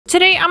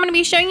Today I'm going to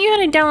be showing you how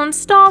to download and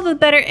install the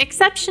Better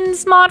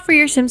Exceptions mod for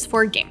your Sims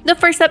 4 game. The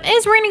first step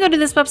is we're going to go to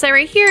this website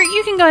right here.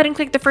 You can go ahead and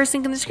click the first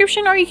link in the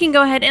description, or you can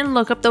go ahead and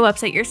look up the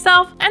website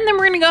yourself. And then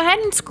we're going to go ahead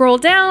and scroll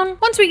down.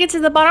 Once we get to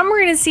the bottom,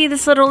 we're going to see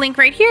this little link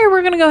right here.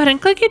 We're going to go ahead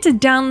and click it to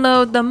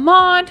download the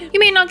mod. You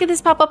may not get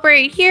this pop up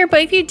right here,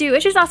 but if you do,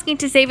 it's just asking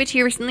to save it to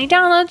your recently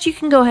downloads. You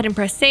can go ahead and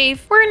press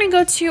save. We're going to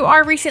go to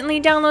our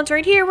recently downloads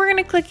right here. We're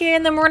going to click it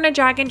and then we're going to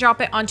drag and drop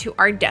it onto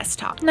our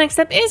desktop. Next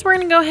step is we're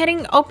going to go ahead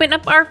and open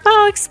up our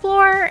file explorer,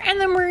 and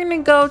then we're going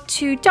to go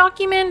to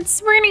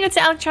documents. We're going to go to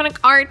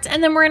electronic art,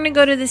 and then we're going to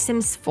go to The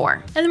Sims 4.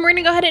 And then we're going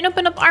to go ahead and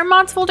open up our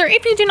mods folder.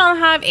 If you do not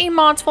have a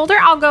mods folder,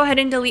 I'll go ahead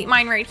and delete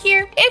mine right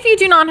here. If you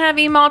do not have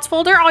a mods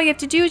folder, all you have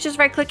to do is just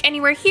right click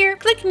anywhere here,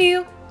 click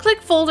new,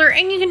 click folder,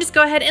 and you can just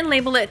go ahead and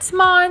label it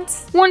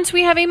mods. Once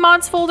we have a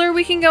mods folder,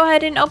 we can go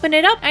ahead and open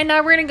it up, and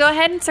now we're going to go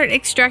ahead and start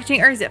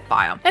extracting our zip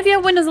file. If you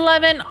have Windows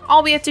 11,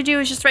 all we have to do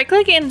is just right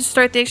click it and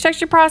start the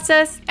extraction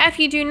process. If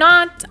you do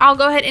not, I'll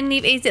go ahead and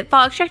leave a zip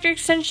file extractor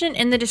extension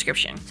in the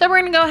description. So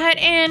we're going to go ahead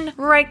and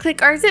right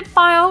click our zip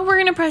file. We're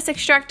going to press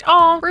extract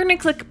all. We're going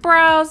to click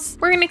browse.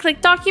 We're going to click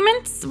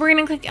documents. We're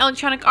going to click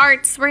electronic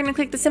arts. We're going to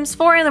click The Sims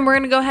 4, and then we're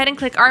going to go ahead and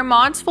click our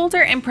mods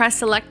folder and press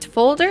select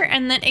folder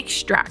and then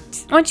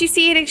extract. Once you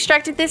see it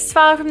extracted this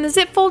file from the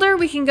zip folder,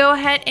 we can go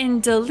ahead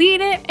and delete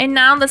it. And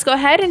now let's go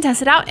ahead and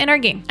test it out in our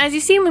game. As you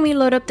see, when we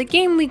load up the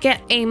game, we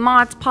get a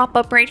mods pop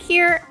up right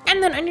here,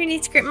 and then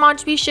underneath script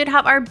mods we should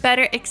have our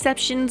Better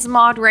Exceptions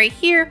mod right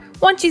here.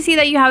 Once you see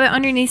that you have it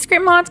underneath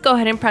script mods, go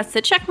ahead and press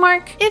the check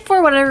mark. If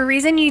for whatever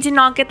reason you did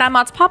not get that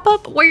mods pop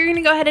up, what you're going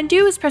to go ahead and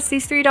do is press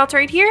these three dots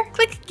right here,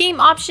 click game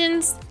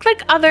options,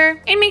 click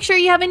other, and make sure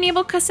you have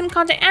enabled custom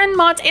content and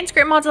mods and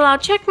script mods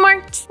allowed check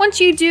marked. Once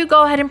you do,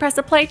 go ahead and press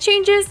apply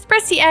changes,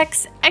 press the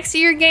exit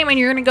your game, and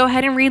you're going to go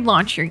ahead and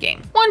relaunch your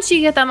game. Once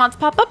you get that mods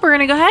pop up, we're going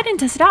to go ahead and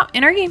test it out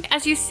in our game.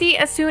 As you see,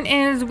 as soon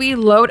as we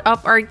load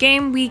up our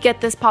game, we get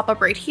this pop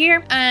up right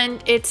here,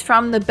 and it's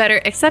from the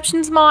Better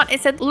Exceptions mod. It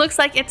said, looks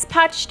like it's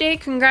patch day.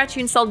 Congrats,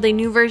 you installed the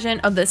new version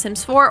of The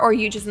Sims 4, or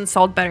you just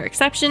installed Better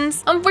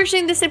Exceptions.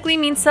 Unfortunately, this simply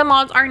means some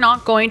mods are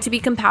not going to be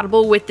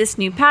compatible with this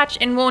new patch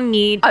and will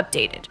need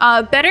updated.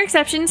 Better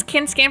Exceptions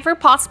can scan for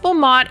possible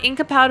mod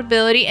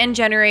incompatibility and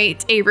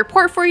generate a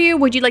report for you.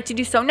 Would you like to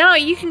do so now?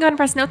 You can go ahead and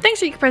press no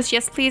thanks, or you can press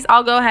yes please.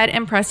 I'll go ahead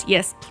and press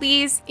yes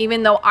please,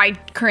 even though I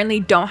currently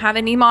don't have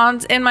any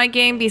mods in my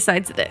game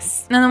besides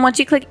this. And then once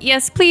you click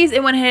yes please,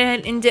 it went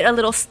ahead and did a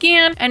little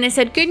scan, and it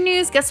said good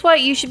news, guess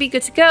what, you should be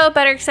good to go.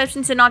 Better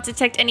Exceptions did not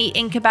detect any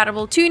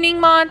incompatible tuning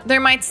mod. There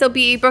might still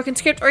be a broken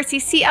script or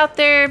CC out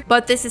there,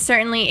 but this is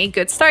certainly a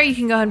good start. You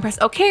can go ahead and press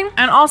okay.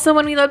 And also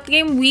when we load the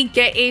game, we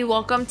get a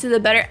welcome to the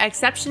Better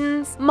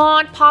Exceptions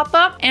mod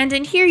pop-up, and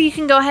in here you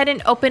can go ahead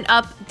and open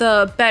up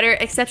the Better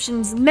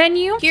Exceptions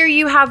menu. Here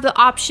you have the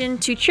option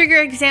to trigger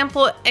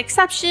example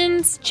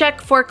exceptions,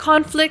 check for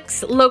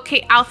conflicts,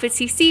 locate outfit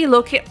CC,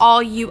 locate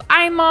all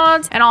UI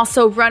mods, and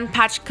also run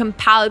patch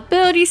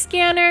compatibility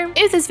scanner.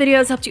 If this video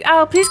has helped you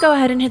out, please go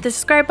ahead and hit the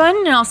subscribe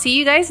button, and I'll see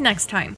you guys next time.